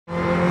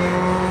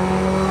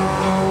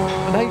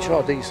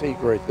HRDC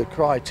grid, the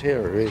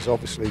criteria is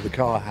obviously the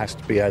car has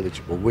to be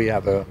eligible. We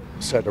have a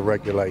set of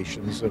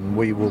regulations and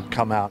we will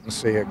come out and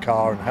see a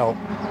car and help.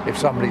 If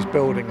somebody's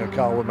building a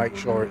car, we'll make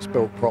sure it's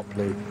built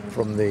properly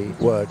from the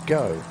word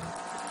go.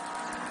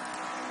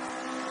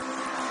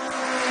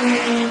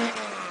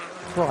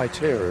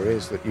 Criteria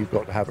is that you've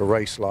got to have a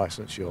race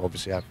licence. You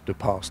obviously have to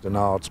pass the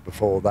NARDS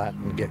before that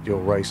and get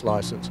your race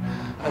licence.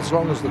 As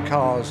long as the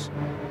cars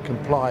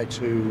comply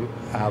to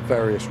our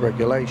various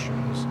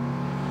regulations,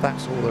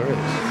 that's all there is.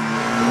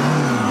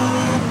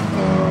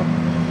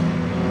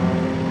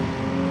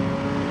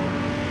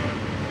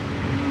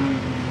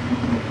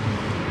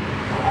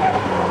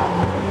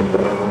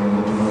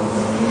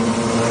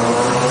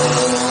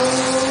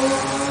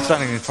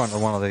 Standing in front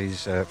of one of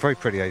these very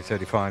pretty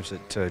A35s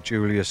that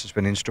Julius has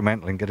been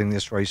instrumental in getting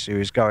this race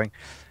series going,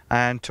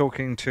 and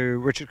talking to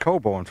Richard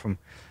Colborne from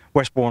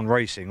Westbourne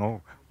Racing,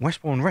 or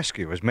Westbourne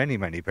Rescue, as many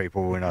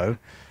people will know.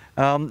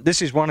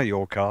 This is one of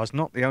your cars,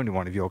 not the only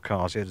one of your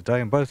cars here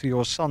today, and both of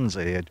your sons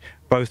are here,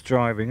 both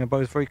driving and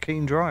both very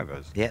keen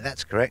drivers. Yeah,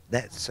 that's correct.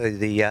 So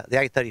the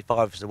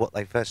A35s are what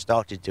they first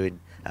started doing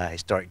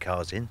historic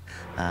cars in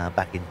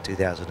back in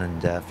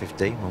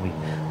 2015 when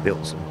we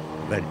built some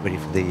ready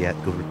for the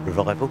Goodwood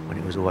revival when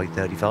it was all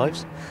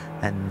A35s,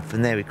 and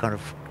from there we kind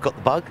of got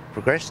the bug,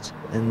 progressed,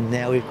 and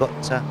now we've got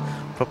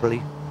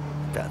probably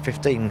about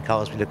 15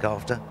 cars we look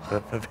after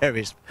for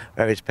various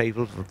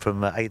people,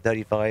 from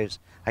A35s,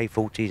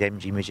 A40s,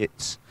 MG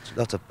midgets,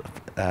 lots of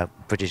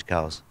British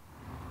cars.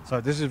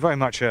 So this is very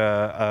much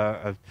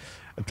a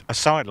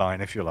sideline,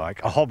 if you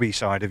like, a hobby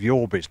side of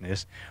your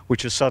business,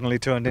 which has suddenly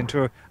turned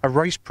into a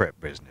race prep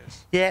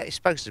business. Yeah, it's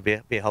supposed to be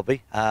a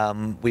hobby.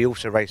 We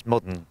also race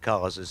modern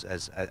cars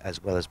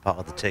as well as part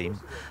of the team,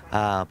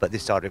 but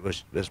this side of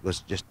it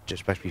was just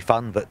supposed to be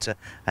fun. But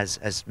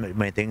as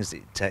many things,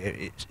 it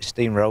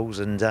steamrolls,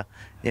 and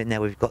yeah,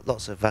 now we've got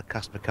lots of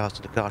customer cars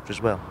to look after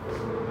as well.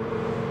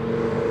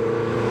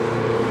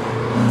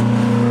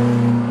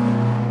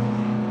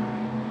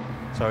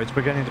 So it's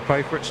beginning to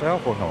pay for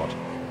itself, or not?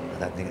 I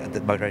don't think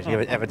that motor racing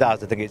ever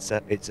does. I think it's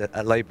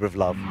a labour of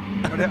love.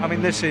 I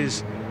mean, this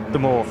is the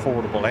more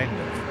affordable end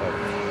of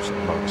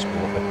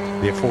motorsport,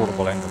 but the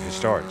affordable end of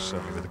historics,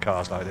 certainly with the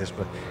cars like this.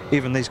 But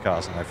even these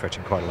cars are now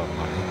fetching quite a lot of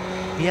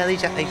money. Yeah,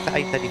 these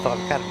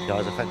A35 Academy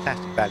cars are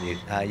fantastic value.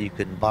 You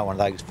can buy one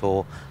of those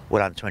for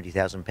well under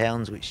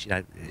 £20,000, which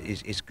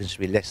is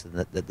considerably less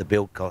than the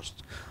build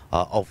cost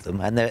of them,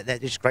 and they're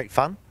just great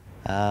fun.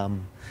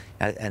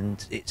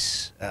 And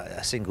it's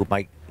a single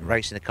make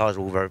racing. The cars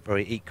are all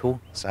very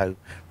equal, so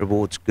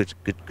rewards good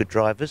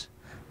drivers,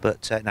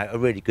 but no, a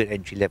really good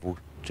entry level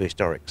to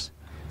historics.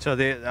 So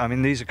I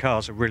mean, these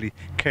cars are really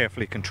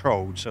carefully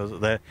controlled so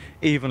that they're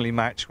evenly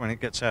matched when it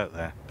gets out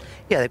there.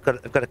 Yeah, they've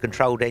got a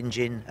controlled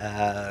engine,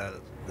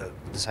 the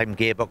same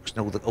gearbox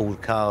in all the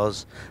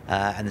cars,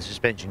 and the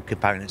suspension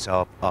components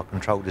are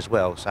controlled as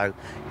well. So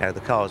the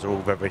cars are all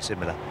very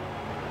similar.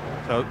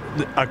 So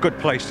a good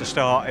place to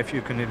start, if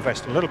you can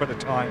invest a little bit of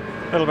time,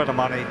 a little bit of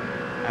money,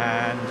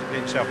 and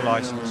get yourself a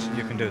licence,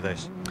 you can do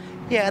this.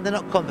 Yeah, they're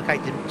not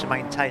complicated to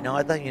maintain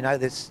either.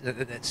 There's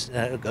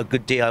a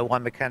good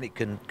DIY mechanic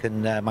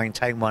can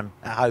maintain one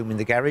at home in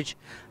the garage,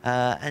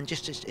 and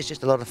it's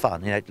just a lot of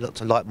fun.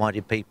 Lots of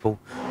like-minded people,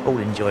 all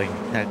enjoying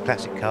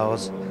classic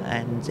cars,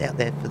 and out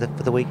there for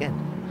the weekend.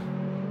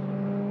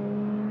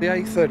 The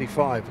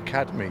A35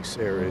 Academy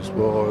series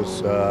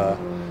was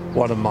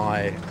one of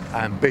my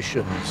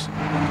ambitions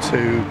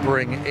to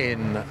bring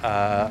in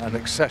an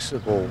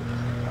accessible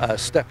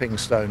stepping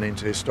stone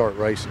into historic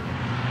racing.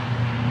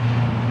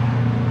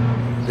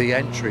 The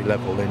entry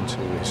level into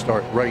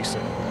historic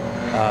racing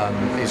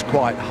is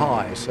quite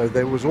high, so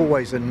there was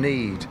always a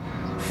need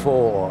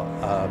for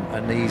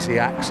an easy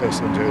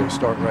access into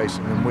historic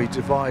racing, and we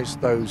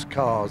devised those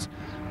cars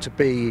to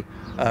be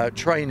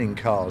training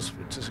cars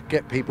to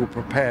get people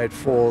prepared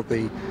for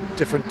the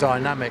different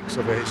dynamics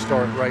of a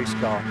historic race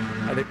car,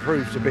 and it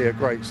proved to be a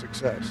great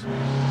success.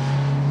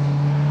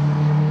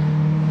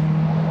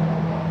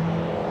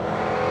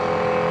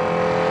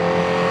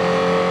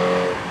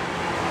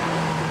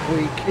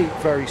 We keep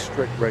very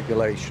strict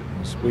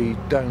regulations. We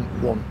don't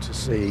want to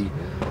see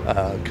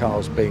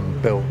cars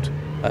being built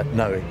at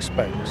no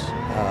expense.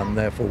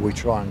 Therefore, we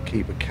try and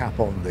keep a cap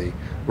on the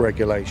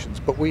regulations.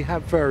 But we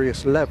have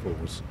various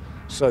levels.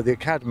 So the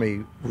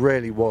Academy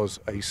really was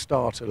a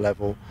starter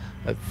level,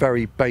 a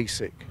very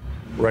basic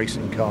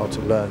racing car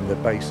to learn the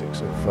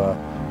basics of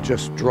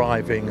just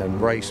driving and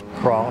race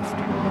craft.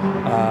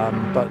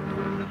 But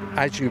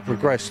as you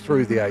progress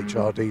through the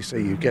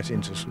HRDC, you get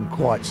into some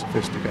quite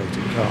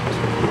sophisticated cars.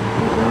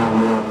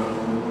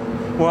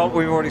 Well,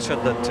 we've already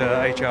said that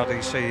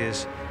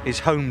HRDC is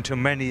home to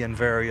many and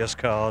various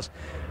cars.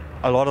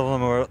 A lot of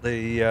them are at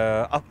the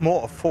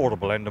more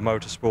affordable end of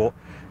motorsport.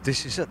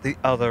 This is at the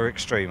other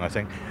extreme, I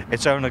think.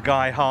 It's owner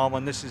Guy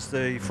Harmon. This is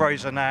the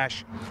Fraser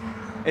Nash.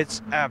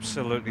 It's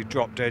absolutely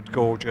drop-dead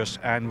gorgeous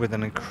and with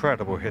an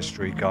incredible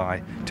history,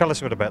 Guy. Tell us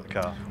a bit about the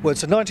car. Well,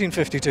 it's a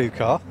 1952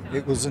 car.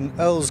 It was an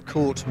Earl's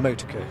Court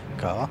motor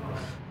car.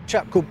 A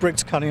chap called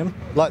Briggs Cunningham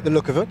liked the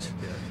look of it.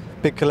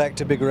 big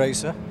collector, big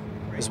racer,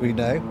 as we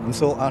know, and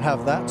thought I'd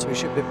have that, so we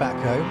shipped it back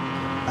home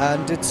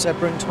and did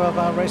Sebring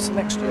 12-hour race the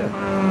next year.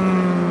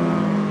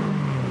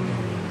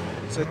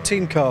 It's a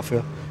team car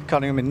for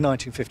Cunningham in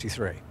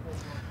 1953.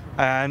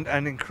 And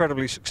an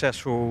incredibly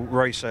successful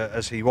racer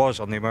as he was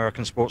on the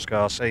American sports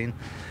car scene.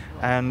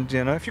 And,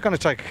 you know, if you're going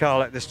to take a car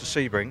like this to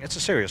Sebring, it's a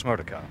serious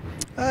motor car.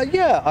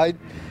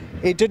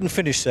 It didn't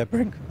finish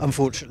Sebring,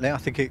 unfortunately. I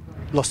think it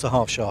lost a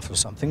half shaft or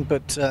something,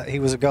 but he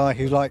was a guy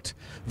who liked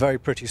very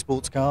pretty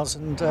sports cars,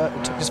 and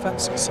it took his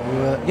fancy. So,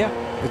 yeah,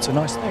 it's a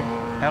nice thing.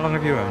 How long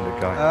have you owned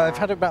it, Guy? I've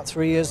had it about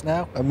 3 years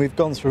now, and we've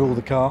gone through all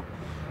the car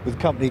with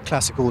the company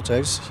Classic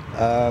Autos.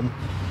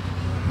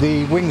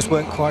 The wings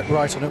weren't quite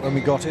right on it when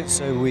we got it,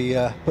 so we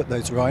put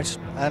those right.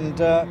 And,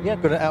 yeah,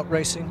 got it out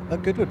racing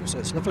at Goodwood, so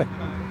it's lovely.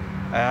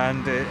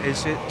 And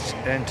is it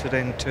entered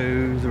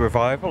into the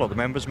revival or the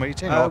members'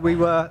 meeting? We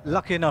were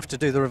lucky enough to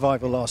do the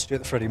revival last year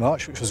at the Freddie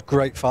March, which was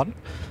great fun.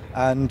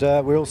 And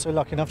we're also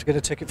lucky enough to get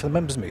a ticket for the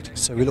members' meeting,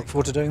 so we look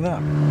forward to doing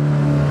that.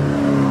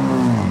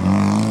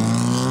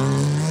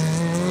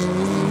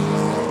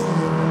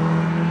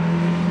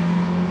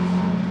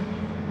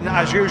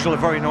 As usual, a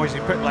very noisy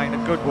pit lane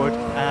at Goodwood,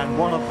 and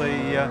one of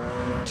the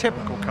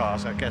typical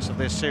cars, I guess, of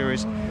this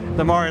series,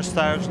 the Morris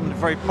 1000,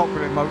 very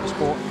popular in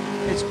motorsport.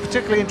 It's a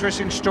particularly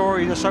interesting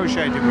story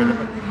associated with it.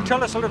 But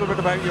tell us a little bit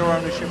about your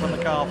ownership on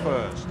the car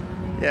first.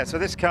 Yeah, so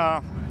this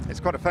car, it's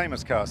quite a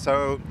famous car.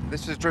 So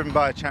this was driven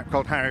by a chap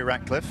called Harry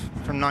Ratcliffe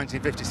from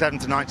 1957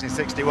 to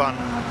 1961.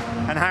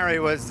 And Harry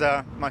was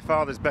my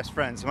father's best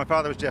friend. So my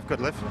father was Jeff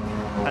Goodliff,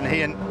 and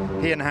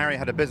he and Harry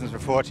had a business for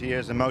 40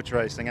 years in motor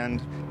racing,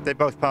 and they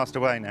both passed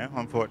away now,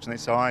 unfortunately.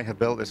 So I have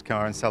built this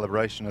car in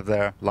celebration of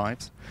their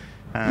lives.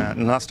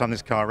 And the last time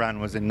this car ran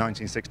was in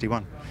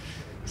 1961.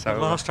 So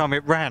the last time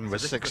it ran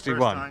was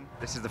 61.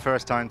 This is the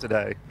first time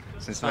today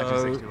since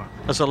 1961.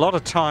 There's a lot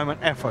of time and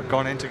effort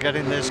gone into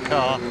getting this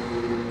car,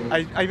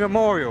 a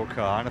memorial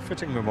car, and a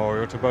fitting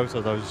memorial to both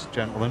of those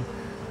gentlemen.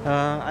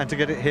 And to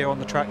get it here on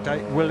the track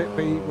day, will it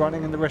be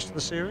running in the rest of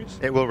the series?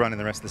 It will run in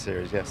the rest of the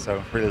series, yes.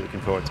 So really looking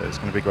forward to it. It's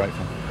going to be great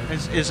fun.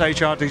 Is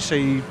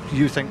HRDC,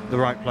 you think, the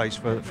right place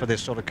for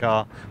this sort of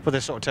car, for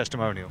this sort of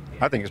testimonial?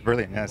 I think it's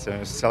brilliant, yeah. So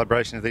a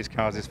celebration of these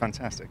cars is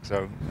fantastic.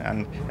 So,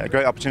 and a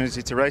great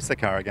opportunity to race the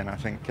car again, I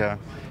think.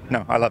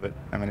 No, I love it.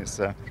 I mean, it's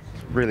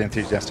really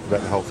enthusiastic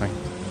about the whole thing.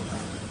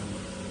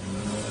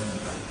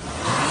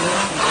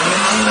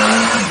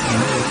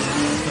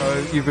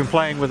 So you've been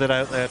playing with it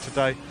out there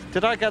today.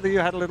 Did I gather you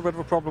had a little bit of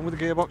a problem with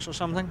the gearbox or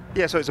something?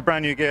 Yeah, so it's a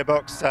brand new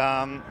gearbox.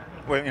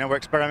 We're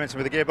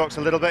experimenting with the gearbox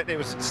a little bit. It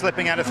was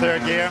slipping out of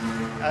third gear.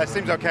 It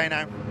seems okay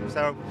now.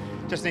 So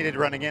just needed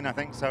running in, I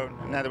think. So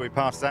now that we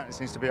passed that, it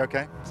seems to be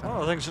okay. So. One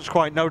of the things that's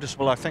quite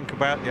noticeable, I think,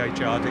 about the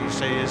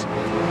HRDC is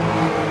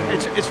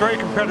it's very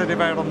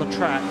competitive out on the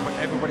track, but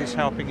everybody's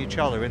helping each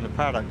other in the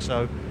paddock.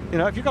 So, you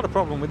know, if you've got a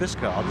problem with this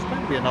car, there's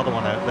going to be another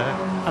one out there,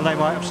 and they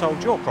might have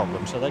solved your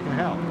problem, so they can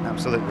help.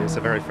 Absolutely, it's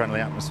a very friendly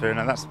atmosphere, and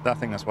I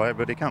think that's why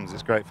everybody comes.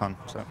 It's great fun.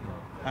 So.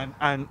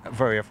 And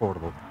very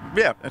affordable.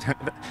 Yeah,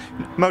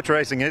 motor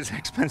racing is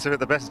expensive at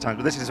the best of times,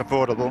 but this is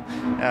affordable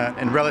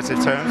in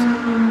relative terms,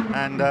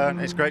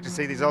 and it's great to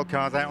see these old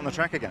cars out on the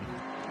track again.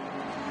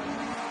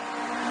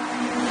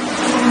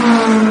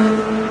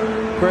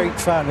 Great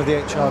fan of the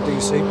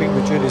HRDC, been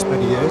with Julius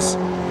many years.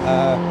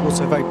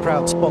 Also a very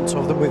proud sponsor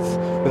of them with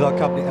our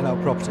company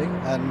NL Property,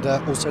 and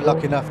also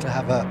lucky enough to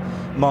have a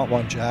Mark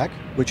 1 Jag,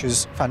 which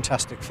is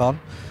fantastic fun,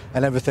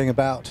 and everything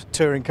about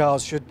touring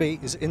cars should be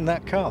is in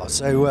that car.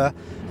 So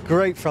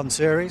great fun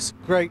series,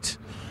 great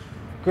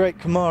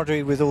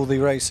camaraderie with all the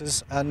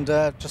racers, and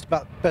just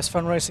about best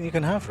fun racing you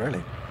can have,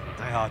 really.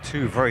 They are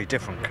two very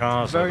different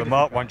cars. Very the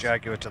Mark 1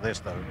 Jaguar to this,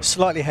 though.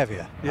 Slightly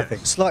heavier, yes. I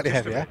think. Slightly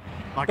heavier.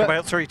 Like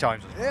about 3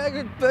 times.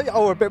 Yeah,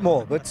 or a bit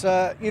more. But,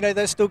 you know,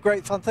 there's still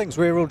great fun things.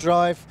 Rear-wheel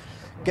drive,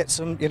 get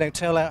some, you know,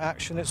 tail-out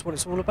action. It's what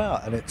it's all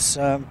about. And it's,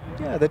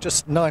 yeah, they're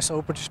just nice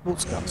old British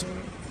sports cars.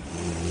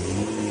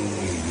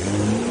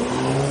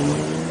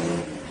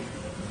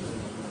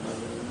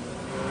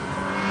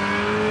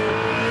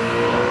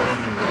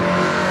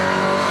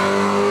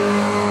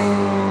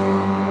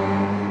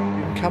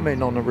 Come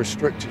in on a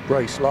restricted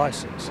race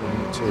licence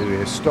into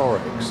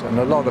historics, and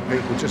a lot of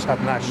people just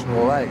have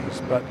national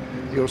A's, but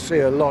you'll see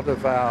a lot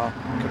of our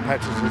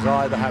competitors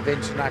either have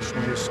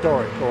international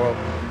historic or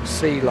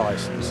C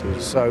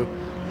licences, so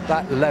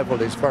that level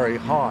is very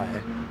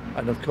high,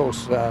 and of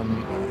course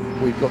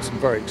we've got some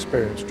very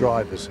experienced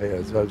drivers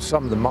here, so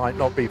some of them might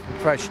not be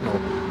professional,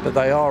 but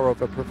they are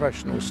of a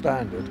professional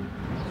standard.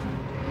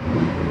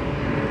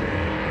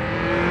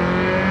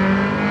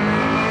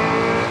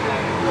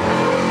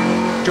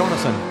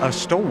 Jonathan, a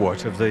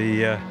stalwart of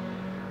the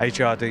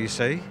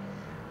HRDC,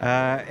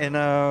 in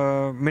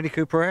a Mini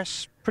Cooper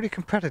S, pretty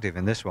competitive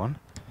in this one.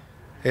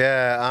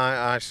 Yeah,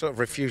 I sort of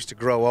refuse to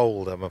grow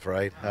old, I'm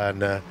afraid,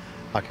 and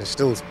I can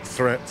still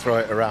throw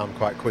it around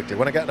quite quickly.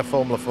 When I get in a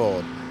Formula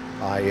Ford,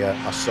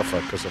 I suffer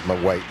because of my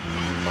weight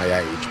and my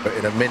age, but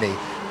in a Mini,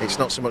 it's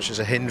not so much as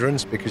a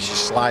hindrance because you're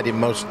sliding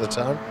most of the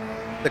time.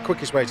 the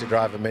quickest way to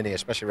drive a Mini,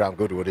 especially around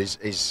Goodwood,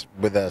 is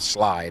with a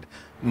slide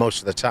most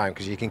of the time,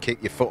 because you can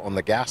keep your foot on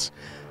the gas.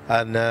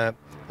 And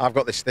I've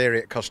got this theory,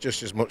 it costs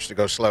just as much to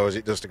go slow as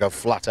it does to go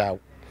flat out.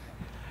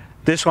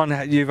 This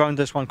one, you've owned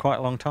this one quite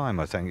a long time,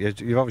 I think.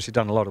 You've obviously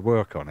done a lot of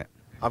work on it.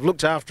 I've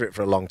looked after it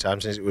for a long time,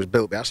 since it was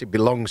built. It actually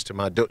belongs to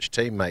my Dutch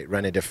teammate,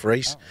 René de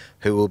Vries,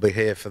 who will be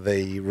here for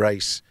the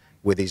race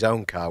with his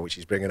own car, which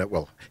he's bringing up,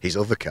 well, his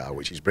other car,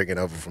 which he's bringing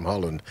over from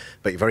Holland.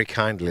 But he very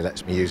kindly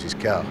lets me use his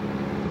car.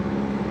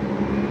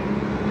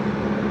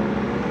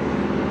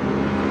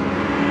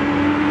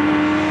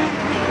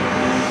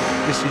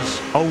 This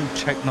is old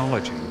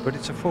technology, but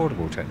it's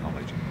affordable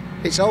technology.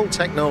 It's old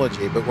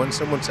technology, but when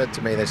someone said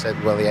to me, they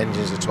said, well, the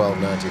engine's a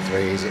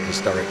 1293, is it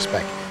historic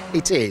spec?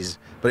 It is,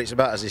 but it's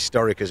about as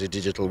historic as a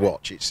digital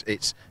watch.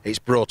 It's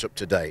brought up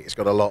to date. It's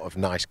got a lot of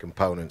nice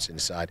components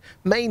inside,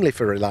 mainly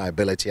for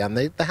reliability, and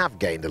they have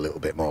gained a little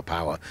bit more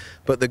power.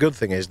 But the good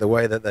thing is, the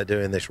way that they're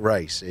doing this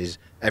race is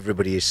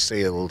everybody is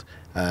sealed.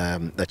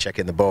 They're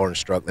checking the bore and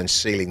stroke, then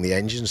sealing the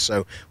engine,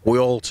 so we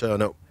all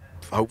turn up,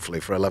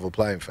 hopefully, for a level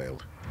playing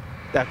field.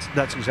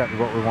 That's exactly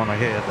what we want to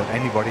hear, that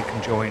anybody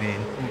can join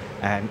in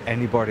and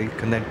anybody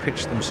can then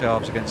pitch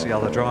themselves against the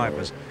other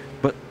drivers.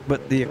 But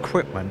the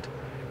equipment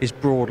is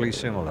broadly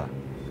similar.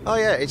 Oh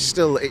yeah, it's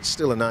still a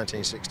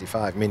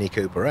 1965 Mini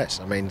Cooper S.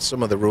 I mean,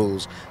 some of the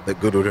rules that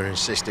Goodwood are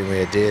insisting we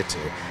adhere to,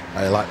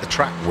 like the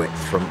track width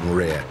front and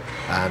rear,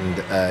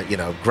 and you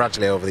know,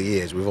 gradually over the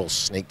years we've all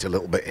sneaked a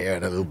little bit here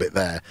and a little bit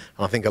there,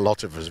 and I think a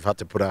lot of us have had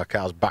to put our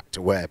cars back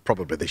to where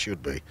probably they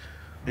should be.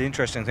 The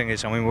interesting thing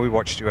is, I mean, we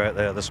watched you out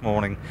there this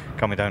morning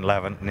coming down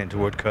Lavant and into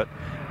Woodcut,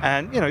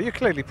 and you know, you're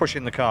clearly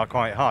pushing the car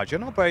quite hard. You're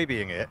not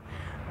babying it,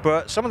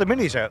 but some of the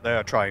Minis out there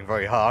are trying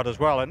very hard as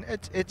well, and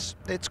it's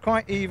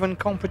quite even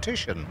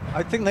competition.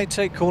 I think they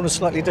take corners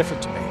slightly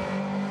different to me.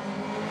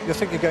 You'll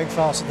think you're going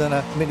faster than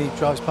a Mini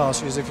drives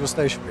past you as if you're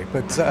stationary,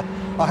 but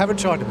I haven't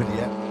tried a Mini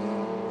yet.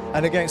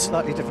 And again,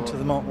 slightly different to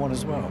the Mark 1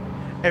 as well.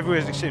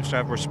 Everybody seems to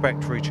have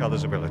respect for each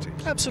other's abilities.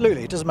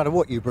 Absolutely, it doesn't matter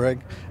what you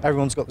bring,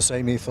 everyone's got the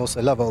same ethos,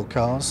 they love old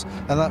cars,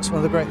 and that's one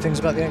of the great things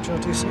about the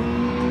HRDC.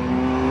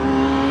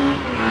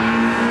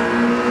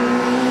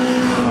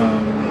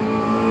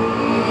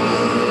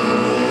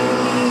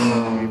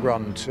 We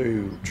run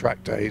 2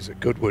 track days at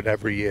Goodwood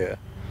every year,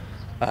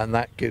 and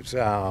that gives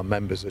our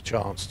members a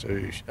chance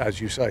to, as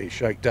you say,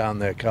 shake down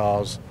their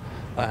cars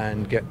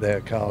and get their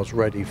cars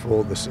ready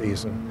for the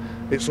season.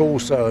 It's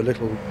also a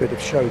little bit of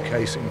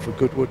showcasing for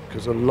Goodwood,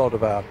 because a lot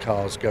of our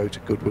cars go to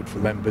Goodwood for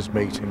members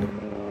meeting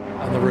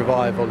and the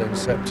revival in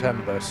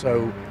September,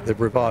 so the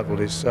revival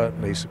is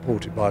certainly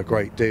supported by a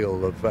great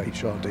deal of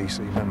HRDC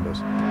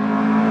members.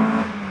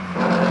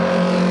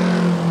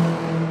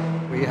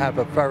 We have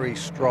a very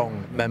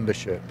strong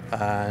membership,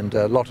 and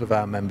a lot of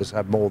our members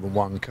have more than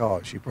one car,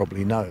 as you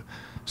probably know.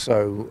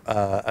 So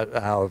at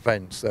our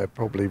events, they're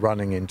probably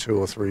running in 2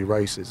 or 3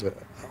 races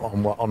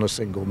on a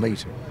single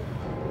meeting.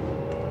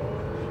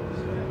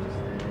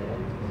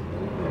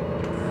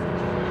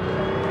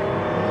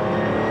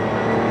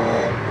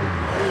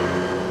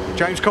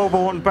 James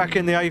Colborne back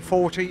in the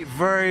A40,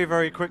 very,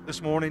 very quick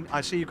this morning.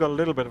 I see you've got a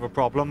little bit of a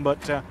problem, but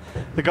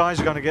the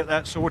guys are going to get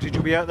that sorted.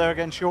 You'll be out there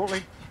again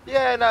shortly?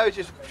 Yeah, no, it's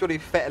just purely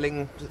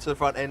fettling to the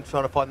front end,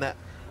 trying to find that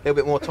little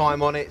bit more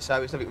time on it,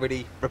 so it's nothing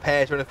really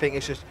repairs or anything,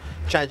 it's just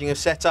changing a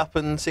setup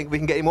and seeing if we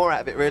can get any more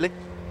out of it, really.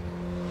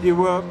 You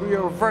were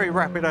very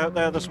rapid out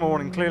there this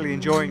morning, clearly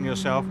enjoying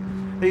yourself.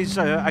 These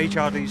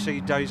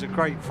HRDC days are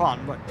great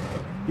fun, but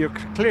you're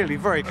clearly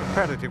very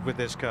competitive with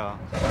this car.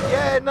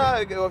 Yeah,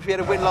 no, we had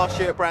a win last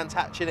year at Brands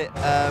Hatch in it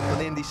on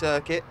the Indy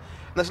circuit,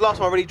 and that's the last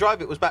time I really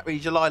drove it was back really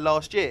July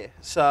last year,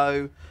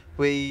 so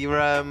we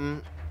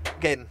were,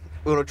 again,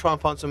 we want to try and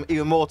find some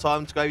even more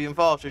time to go even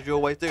faster, as you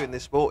always do in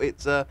this sport.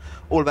 It's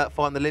all about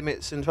finding the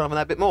limits and trying to find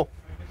that bit more.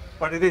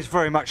 But it is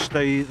very much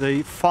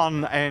the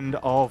fun end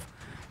of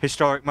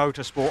historic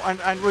motorsport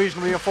and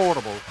reasonably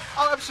affordable.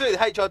 Oh, absolutely.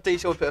 The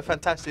HRDC always put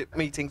fantastic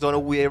meetings on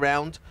all year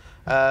round.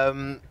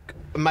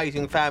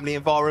 Amazing family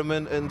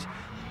environment, and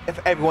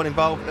if everyone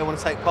involved they want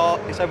to take part,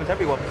 it's open to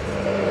everyone.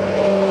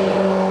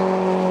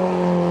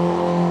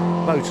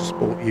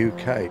 Motorsport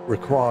UK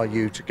require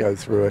you to go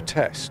through a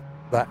test.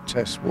 That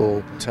test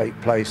will take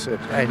place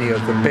at any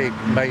of the big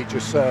major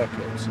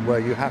circuits where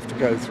you have to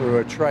go through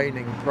a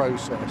training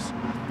process.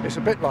 It's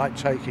a bit like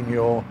taking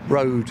your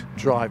road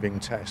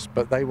driving test,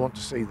 but they want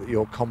to see that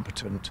you're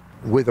competent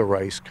with a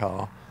race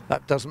car.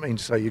 That doesn't mean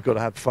to say you've got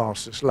to have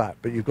fastest lap,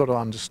 but you've got to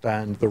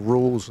understand the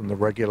rules and the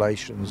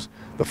regulations,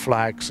 the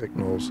flag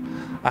signals,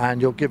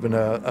 and you're given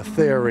a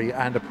theory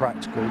and a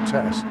practical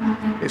test.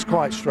 It's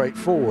quite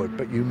straightforward,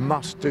 but you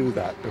must do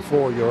that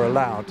before you're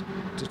allowed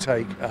to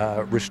take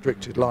a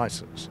restricted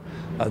license.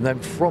 And then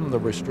from the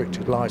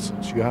restricted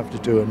license, you have to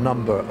do a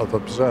number of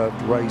observed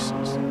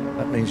races.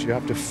 That means you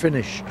have to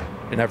finish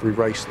in every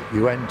race that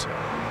you enter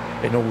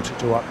in order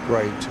to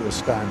upgrade to a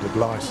standard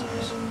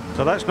license.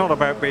 So that's not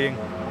about being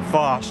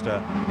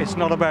faster, it's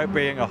not about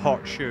being a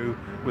hot shoe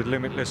with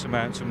limitless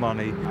amounts of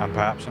money and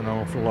perhaps an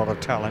awful lot of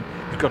talent.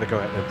 You've got to go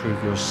out there and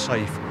prove you're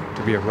safe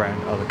to be around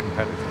other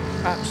competitors.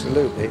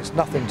 Absolutely, it's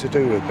nothing to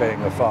do with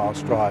being a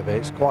fast driver.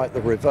 It's quite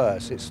the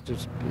reverse. It's to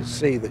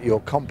see that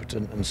you're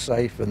competent and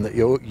safe, and that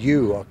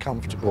you are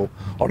comfortable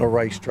on a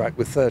racetrack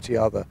with 30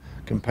 other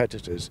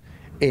competitors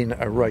in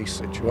a race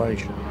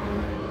situation.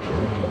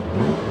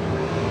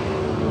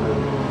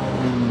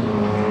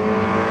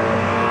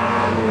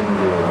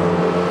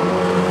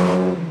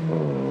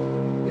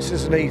 This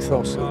is an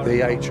ethos that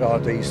the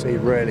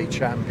HRDC really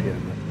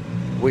champion.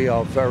 We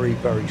are very,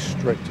 very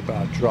strict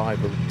about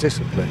driver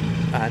discipline,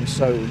 and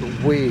so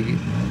we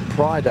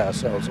pride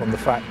ourselves on the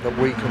fact that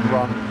we can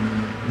run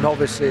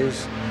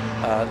novices,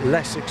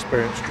 less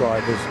experienced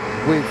drivers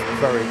with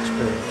very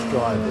experienced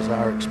drivers.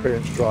 Our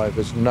experienced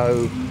drivers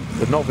know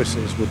the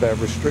novices with their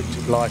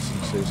restricted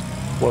licenses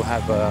will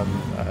have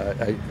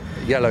a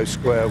yellow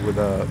square with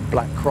a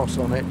black cross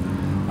on it,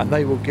 and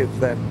they will give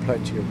them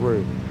plenty of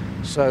room.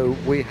 So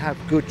we have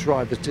good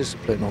driver's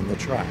discipline on the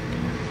track.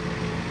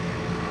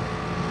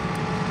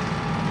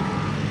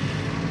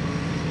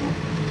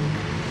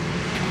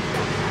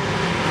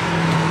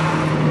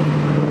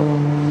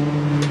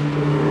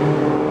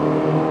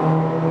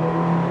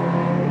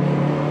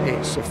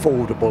 It's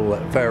affordable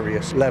at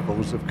various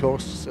levels, of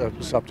course,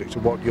 subject to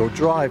what you're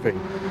driving.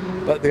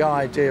 But the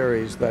idea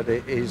is that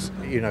it is,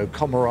 you know,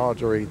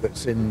 camaraderie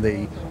that's in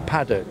the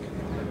paddock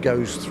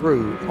goes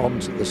through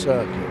onto the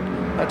circuit.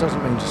 That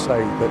doesn't mean to say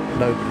that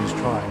nobody's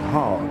trying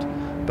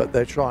hard, but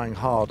they're trying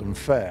hard and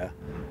fair,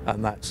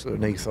 and that's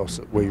an ethos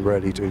that we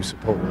really do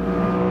support.